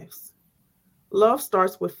lives. Love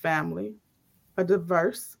starts with family, a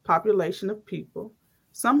diverse population of people,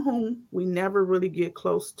 some whom we never really get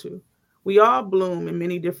close to. We all bloom in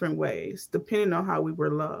many different ways, depending on how we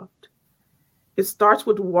were loved. It starts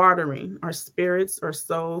with watering our spirits or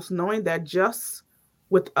souls, knowing that just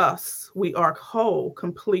with us, we are whole,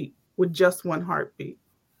 complete, with just one heartbeat.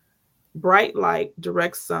 Bright light,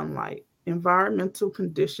 direct sunlight, environmental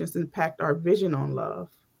conditions impact our vision on love.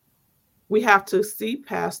 We have to see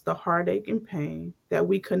past the heartache and pain that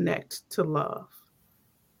we connect to love,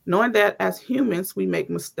 knowing that as humans, we make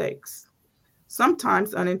mistakes,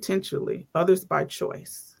 sometimes unintentionally, others by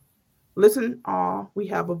choice. Listen, all, we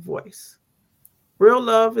have a voice. Real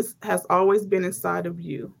love has always been inside of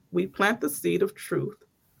you. We plant the seed of truth.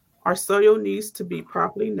 Our soil needs to be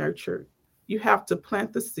properly nurtured. You have to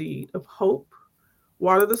plant the seed of hope,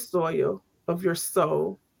 water the soil of your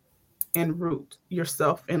soul, and root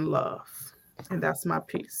yourself in love. And that's my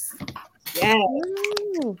piece. Yeah.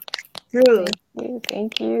 Ooh, True.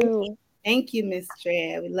 thank you. Thank you, Miss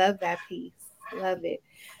Drea. We love that piece. Love it.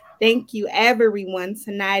 Thank you, everyone,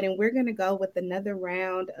 tonight. And we're going to go with another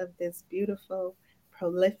round of this beautiful,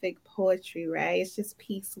 prolific poetry, right? It's just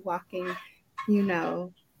peace walking,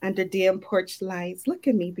 under dim porch lights. Look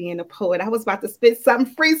at me being a poet. I was about to spit some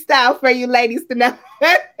freestyle for you ladies to know.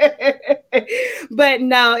 But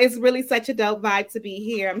no, it's really such a dope vibe to be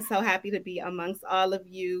here. I'm so happy to be amongst all of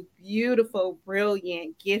you beautiful,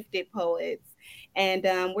 brilliant, gifted poets. And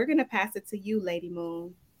we're going to pass it to you, Lady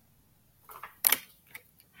Moon.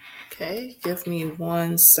 Okay, give me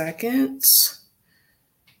 1 second.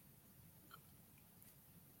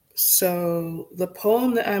 So the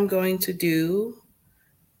poem that I'm going to do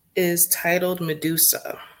is titled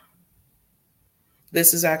Medusa.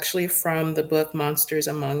 This is actually from the book Monsters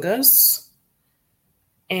Among Us.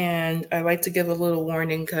 And I like to give a little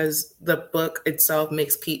warning because the book itself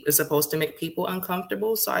is supposed to make people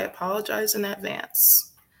uncomfortable, so I apologize in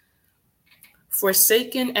advance.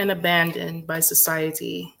 Forsaken and abandoned by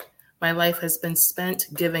society, my life has been spent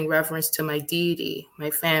giving reverence to my deity,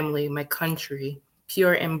 my family, my country.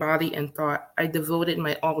 Pure in body and thought, I devoted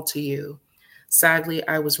my all to you. Sadly,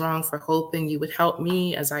 I was wrong for hoping you would help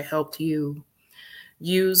me as I helped you.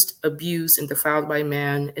 Used, abused, and defiled by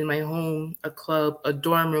man, in my home, a club, a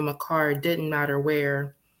dorm room, a car, didn't matter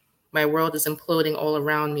where. My world is imploding all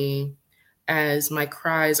around me as my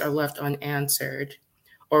cries are left unanswered.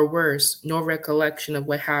 Or worse, no recollection of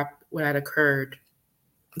what had occurred.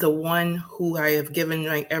 The one who I have given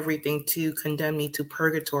my everything to condemned me to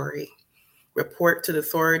purgatory. Report to the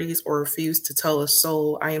authorities or refuse to tell a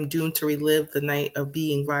soul, I am doomed to relive the night of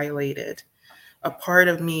being violated. A part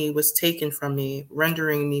of me was taken from me,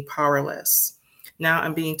 rendering me powerless. Now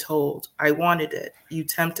I'm being told, I wanted it. You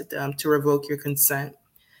tempted them to revoke your consent.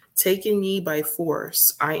 Taking me by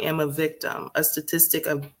force, I am a victim, a statistic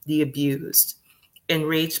of the abused.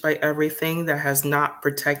 Enraged by everything that has not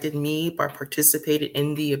protected me but participated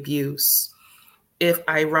in the abuse. If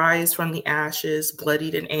I rise from the ashes,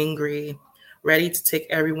 bloodied and angry, ready to take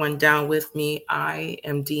everyone down with me, I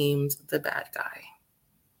am deemed the bad guy.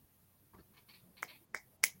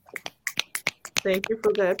 Thank you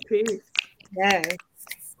for that piece. Yes.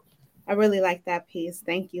 I really like that piece.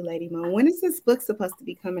 Thank you, Lady Moon. When is this book supposed to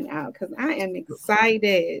be coming out? Because I am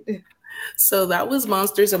excited. So that was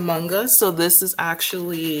Monsters Among Us. So this is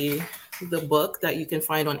actually the book that you can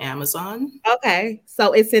find on Amazon. Okay.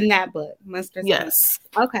 So it's in that book, Monsters Among Us.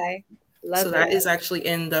 Yes. Okay. Love so that is actually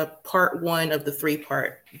in the part 1 of the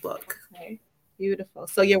 3-part book. Okay. Beautiful.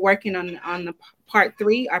 So you're working on the part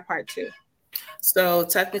 3 or part 2? So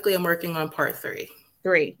technically I'm working on part 3.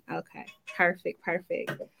 3. Okay. Perfect.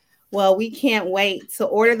 Well, we can't wait to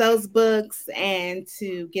order those books and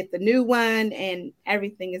to get the new one, and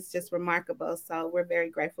everything is just remarkable. So we're very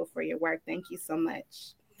grateful for your work. Thank you so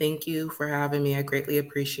much. Thank you for having me. I greatly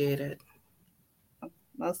appreciate it.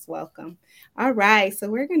 Most welcome. All right. So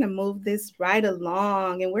we're going to move this right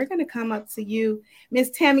along, and we're going to come up to you. Miss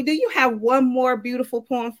Tammy, do you have one more beautiful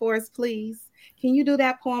poem for us, please? Can you do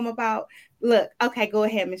that poem about, okay, go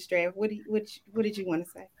ahead, Miss Drea. What did you want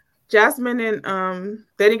to say? Jasmine and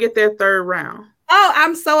they didn't get their 3rd round. Oh,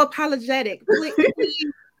 I'm so apologetic.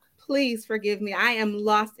 Please forgive me. I am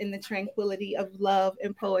lost in the tranquility of love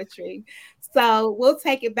and poetry. So we'll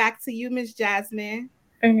take it back to you, Miss Jasmine.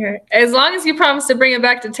 Okay. As long as you promise to bring it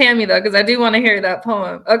back to Tammy, though, because I do want to hear that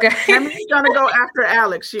poem. Okay. Tammy's gonna go after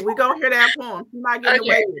Alex. We go hear that poem. She's not getting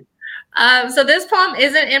away with it. So this poem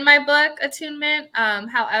isn't in my book, Attunement.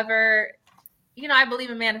 However, I believe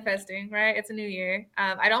in manifesting, right? It's a new year.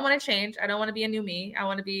 I don't want to change. I don't want to be a new me. I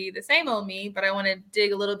want to be the same old me, but I want to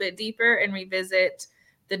dig a little bit deeper and revisit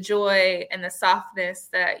the joy and the softness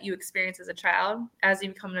that you experience as a child. As you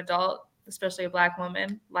become an adult, especially a Black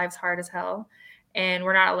woman, life's hard as hell, and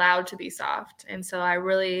we're not allowed to be soft. And so I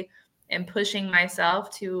really am pushing myself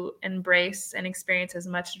to embrace and experience as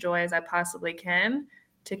much joy as I possibly can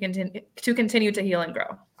to continue to heal and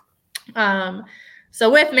grow. So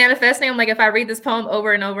with manifesting, I'm like, if I read this poem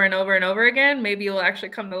over and over and over and over again, maybe it will actually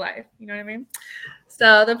come to life. You know what I mean?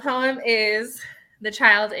 So the poem is The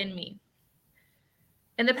Child in Me.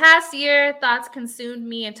 In the past year, thoughts consumed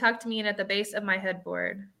me and tucked me in at the base of my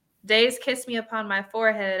headboard. Days kissed me upon my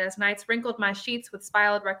forehead as nights wrinkled my sheets with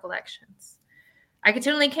spiraled recollections. I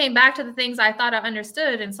continually came back to the things I thought I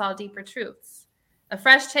understood and saw deeper truths. A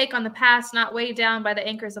fresh take on the past, not weighed down by the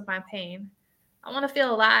anchors of my pain. I want to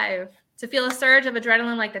feel alive, to feel a surge of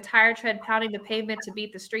adrenaline like the tire tread pounding the pavement to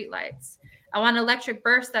beat the streetlights. I want an electric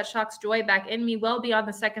burst that shocks joy back in me well beyond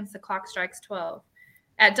the seconds the clock strikes 12.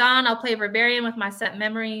 At dawn, I'll play Verberian with my set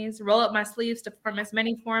memories, roll up my sleeves to form as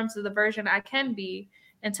many forms of the version I can be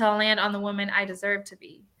until I land on the woman I deserve to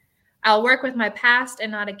be. I'll work with my past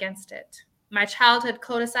and not against it. My childhood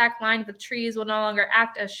cul-de-sac lined with trees will no longer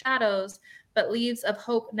act as shadows, but leaves of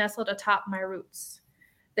hope nestled atop my roots.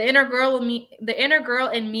 The inner girl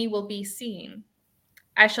in me will be seen.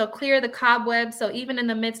 I shall clear the cobwebs, so even in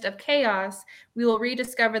the midst of chaos, we will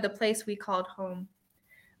rediscover the place we called home.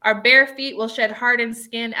 Our bare feet will shed hardened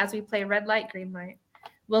skin as we play red light, green light.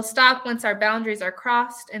 We'll stop once our boundaries are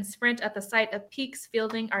crossed and sprint at the sight of peaks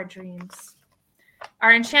fielding our dreams.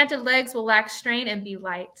 Our enchanted legs will lack strain and be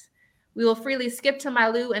light. We will freely skip to my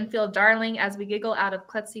loo and feel darling as we giggle out of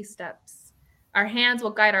klutzy steps. Our hands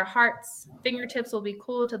will guide our hearts. Fingertips will be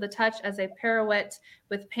cool to the touch as they pirouette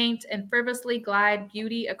with paint and frivolously glide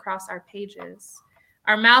beauty across our pages.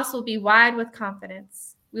 Our mouths will be wide with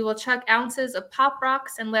confidence. We will chuck ounces of pop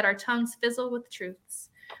rocks and let our tongues fizzle with truths,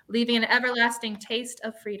 leaving an everlasting taste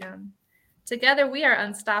of freedom. Together we are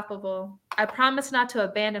unstoppable. I promise not to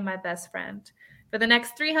abandon my best friend. For the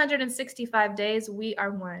next 365 days, we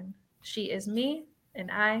are one. She is me, and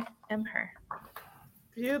I am her.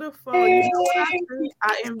 Beautiful. You know what I think?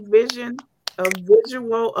 I envision a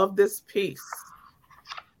visual of this piece.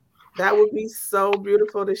 That would be so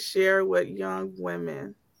beautiful to share with young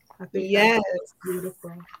women. I think Yes. that's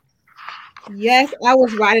beautiful. Yes, I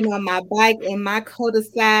was riding on my bike in my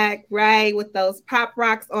cul-de-sac, right, with those pop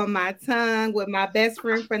rocks on my tongue, with my best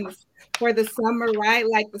friend for the summer, right?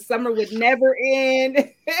 Like the summer would never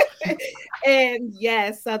end. And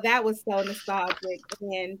yes, so that was so nostalgic.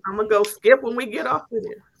 And I'm gonna go skip when we get off of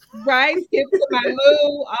here. right, skip to my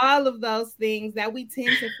loo, all of those things that we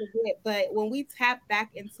tend to forget. But when we tap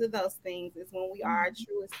back into those things is when we are our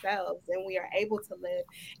truest selves and we are able to live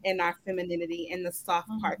in our femininity and the soft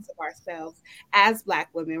parts of ourselves as Black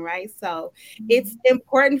women, right? So it's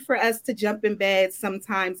important for us to jump in bed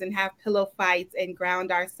sometimes and have pillow fights and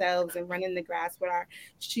ground ourselves and run in the grass with our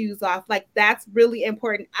shoes off. Like that's really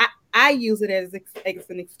important. I use it as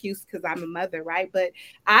an excuse because I'm a mother, right? But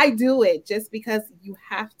I do it just because you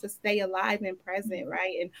have to stay alive and present,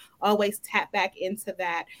 right? And always tap back into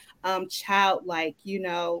that childlike,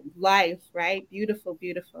 life, right? Beautiful,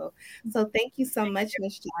 beautiful. So thank you so much,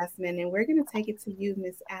 Miss Jasmine. And we're going to take it to you,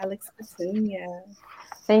 Miss Alex Petunia.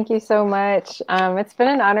 Thank you so much. It's been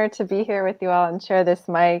an honor to be here with you all and share this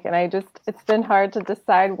mic. And it's been hard to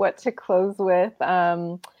decide what to close with.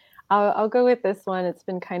 I'll go with this one. It's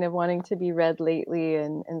been kind of wanting to be read lately.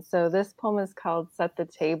 And so this poem is called Set the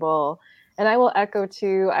Table. And I will echo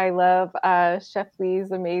too, I love Chef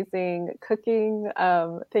Lee's amazing cooking.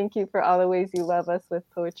 Thank you for all the ways you love us with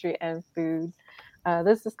poetry and food.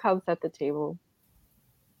 This is called Set the Table.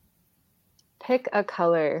 Pick a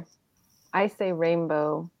color. I say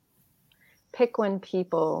rainbow. Pick one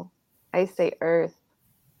people. I say earth.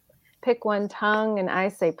 Pick one tongue and I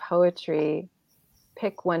say poetry.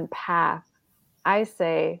 Pick one path. I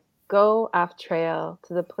say, go off trail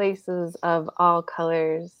to the places of all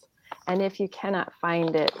colors. And if you cannot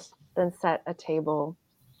find it, then set a table.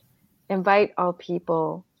 Invite all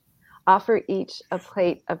people. Offer each a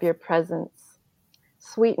plate of your presence.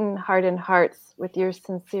 Sweeten hardened hearts with your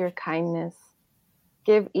sincere kindness.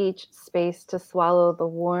 Give each space to swallow the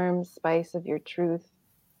warm spice of your truth.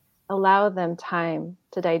 Allow them time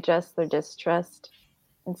to digest their distrust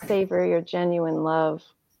and savor your genuine love.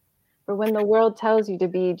 For when the world tells you to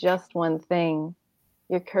be just one thing,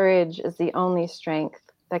 your courage is the only strength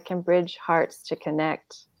that can bridge hearts to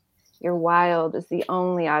connect. Your wild is the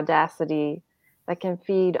only audacity that can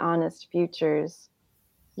feed honest futures.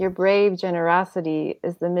 Your brave generosity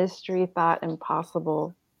is the mystery thought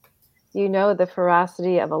impossible. You know the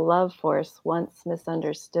ferocity of a love force once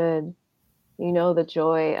misunderstood. You know the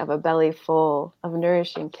joy of a belly full of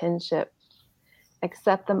nourishing kinship.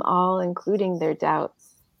 Accept them all, including their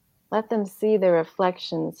doubts. Let them see their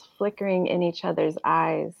reflections flickering in each other's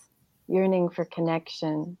eyes, yearning for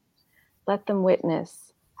connection. Let them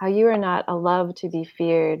witness how you are not a love to be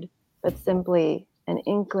feared, but simply an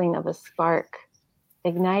inkling of a spark,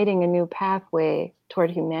 igniting a new pathway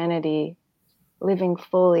toward humanity, living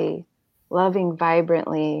fully, loving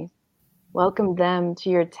vibrantly. Welcome them to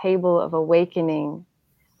your table of awakening,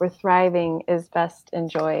 where thriving is best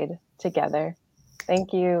enjoyed together.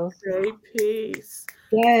 Thank you. Great piece.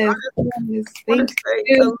 Yes. I want to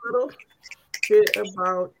say a little bit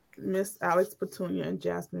about Miss Alex Petunia and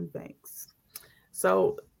Jasmine Banks.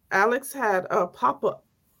 So Alex had a pop-up,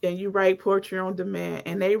 and you write poetry on demand,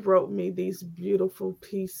 and they wrote me these beautiful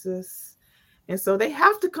pieces. And so they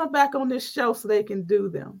have to come back on this show so they can do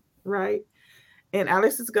them, right? And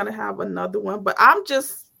Alex is going to have another one, but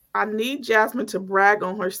I need Jasmine to brag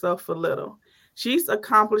on herself a little. She's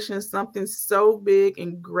accomplishing something so big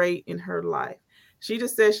and great in her life. She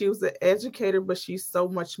just said she was an educator, but she's so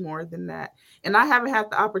much more than that. And I haven't had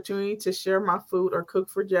the opportunity to share my food or cook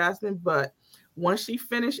for Jasmine, but once she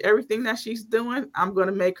finishes everything that she's doing, I'm going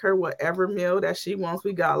to make her whatever meal that she wants.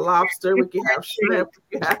 We got lobster, we can have shrimp,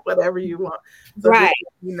 we can have whatever you want. So right.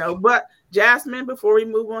 Just, but Jasmine, before we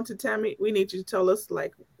move on to Tammy, we need you to tell us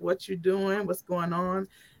like what you're doing, what's going on,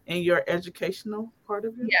 and your educational part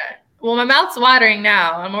of it. Yeah. Well, my mouth's watering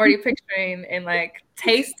now. I'm already picturing and like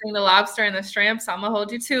tasting the lobster and the shrimp. So I'm gonna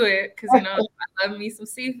hold you to it because I love me some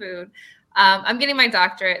seafood. I'm getting my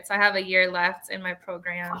doctorate, so I have a year left in my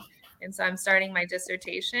program, and so I'm starting my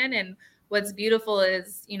dissertation. And what's beautiful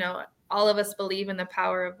is, all of us believe in the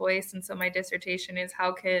power of voice, and so my dissertation is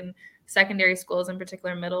how can secondary schools, in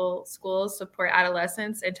particular middle schools, support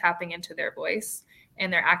adolescents in tapping into their voice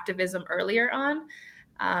and their activism earlier on.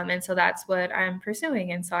 And so that's what I'm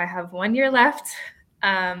pursuing. And so I have 1 year left,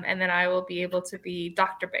 and then I will be able to be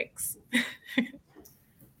Dr. Banks.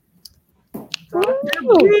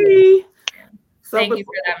 Thank you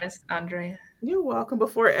for that, Miss Andrea. You're welcome.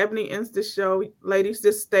 Before Ebony ends the show, ladies,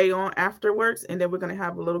 just stay on afterwards, and then we're going to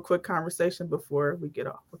have a little quick conversation before we get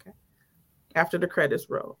off, okay? After the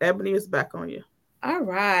credits roll. Ebony is back on you. All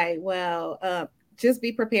right. Well, just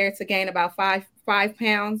be prepared to gain about five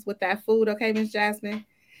pounds with that food, okay, Miss Jasmine?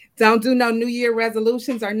 Don't do no New Year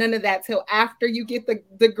resolutions or none of that till after you get the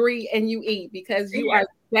degree and you eat, because you are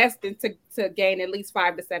destined to gain at least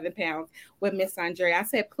 5 to 7 pounds with Miss Andrea. I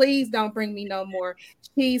said, please don't bring me no more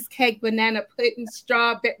cheesecake, banana pudding,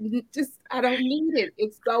 strawberry. I don't need it.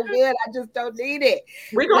 It's so good. I just don't need it.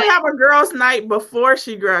 We're going to have a girls' night before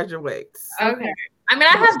she graduates. Okay. I mean,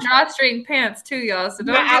 I have drawstring pants too, y'all. So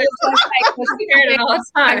don't get scared at all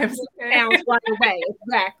times. Pounds right away,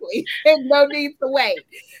 exactly. And no need to wait.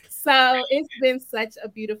 So it's been such a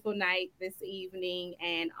beautiful night this evening,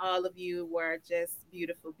 and all of you were just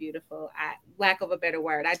beautiful, beautiful. Lack of a better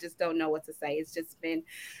word, I just don't know what to say. It's just been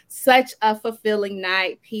such a fulfilling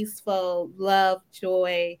night, peaceful, love,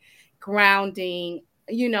 joy, grounding.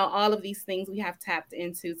 All of these things we have tapped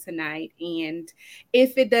into tonight. And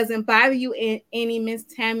if it doesn't bother you any, Miss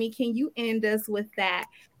Tammy, can you end us with that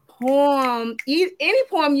poem? Any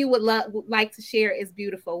poem you would like to share is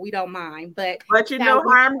beautiful. We don't mind. But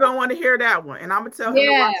I'm going to want to hear that one. And I'm going to tell her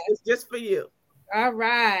to watch this just for you. All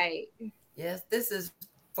right. Yes, this is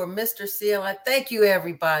for Mr. CLI. Thank you,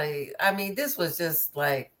 everybody. I mean, this was just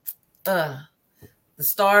like, the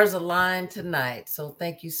stars aligned tonight. So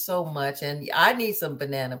thank you so much. And I need some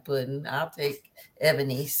banana pudding. I'll take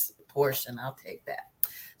Ebony's portion. I'll take that.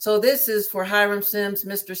 So this is for Hiram Sims,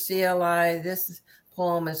 Mr. CLI. This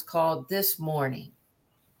poem is called This Morning.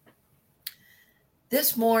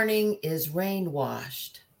 This morning is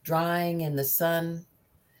rain-washed, drying in the sun.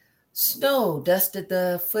 Snow dusted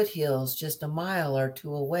the foothills just a mile or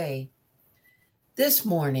two away. This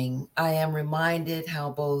morning, I am reminded how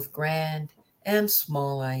both grand and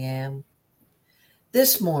small I am.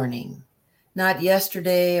 This morning, not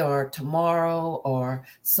yesterday or tomorrow or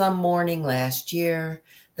some morning last year,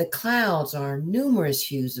 the clouds are numerous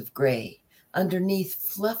hues of gray underneath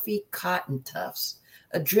fluffy cotton tufts,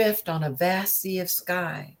 adrift on a vast sea of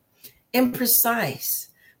sky, imprecise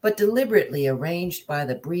but deliberately arranged by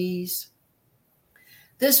the breeze.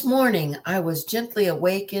 This morning, I was gently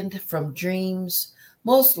awakened from dreams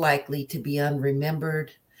most likely to be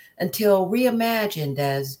unremembered, until reimagined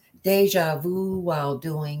as deja vu while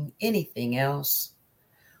doing anything else.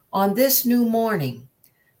 On this new morning,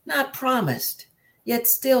 not promised, yet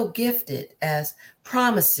still gifted as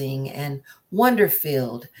promising and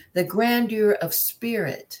wonder-filled. The grandeur of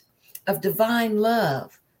spirit, of divine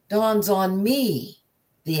love dawns on me,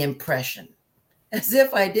 the impression, as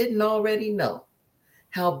if I didn't already know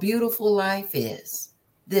how beautiful life is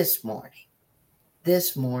this morning,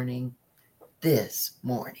 this morning, this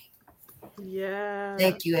morning. Yeah.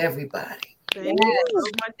 Thank you, everybody. Thank you so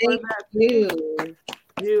much for Thank that. you.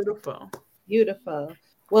 Beautiful. Beautiful.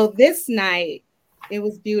 Well, this night, it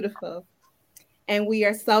was beautiful. And we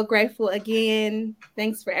are so grateful again.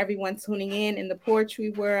 Thanks for everyone tuning in the poetry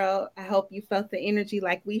world. I hope you felt the energy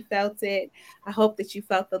like we felt it. I hope that you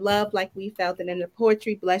felt the love like we felt it, and the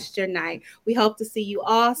poetry blessed your night. We hope to see you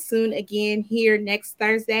all soon again here next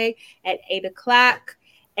Thursday at 8 o'clock.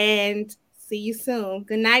 And see you soon.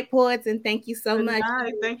 Good night, poets, and thank you so Good much.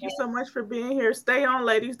 night. Thank you so much for being here. Stay on,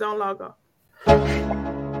 ladies. Don't log off.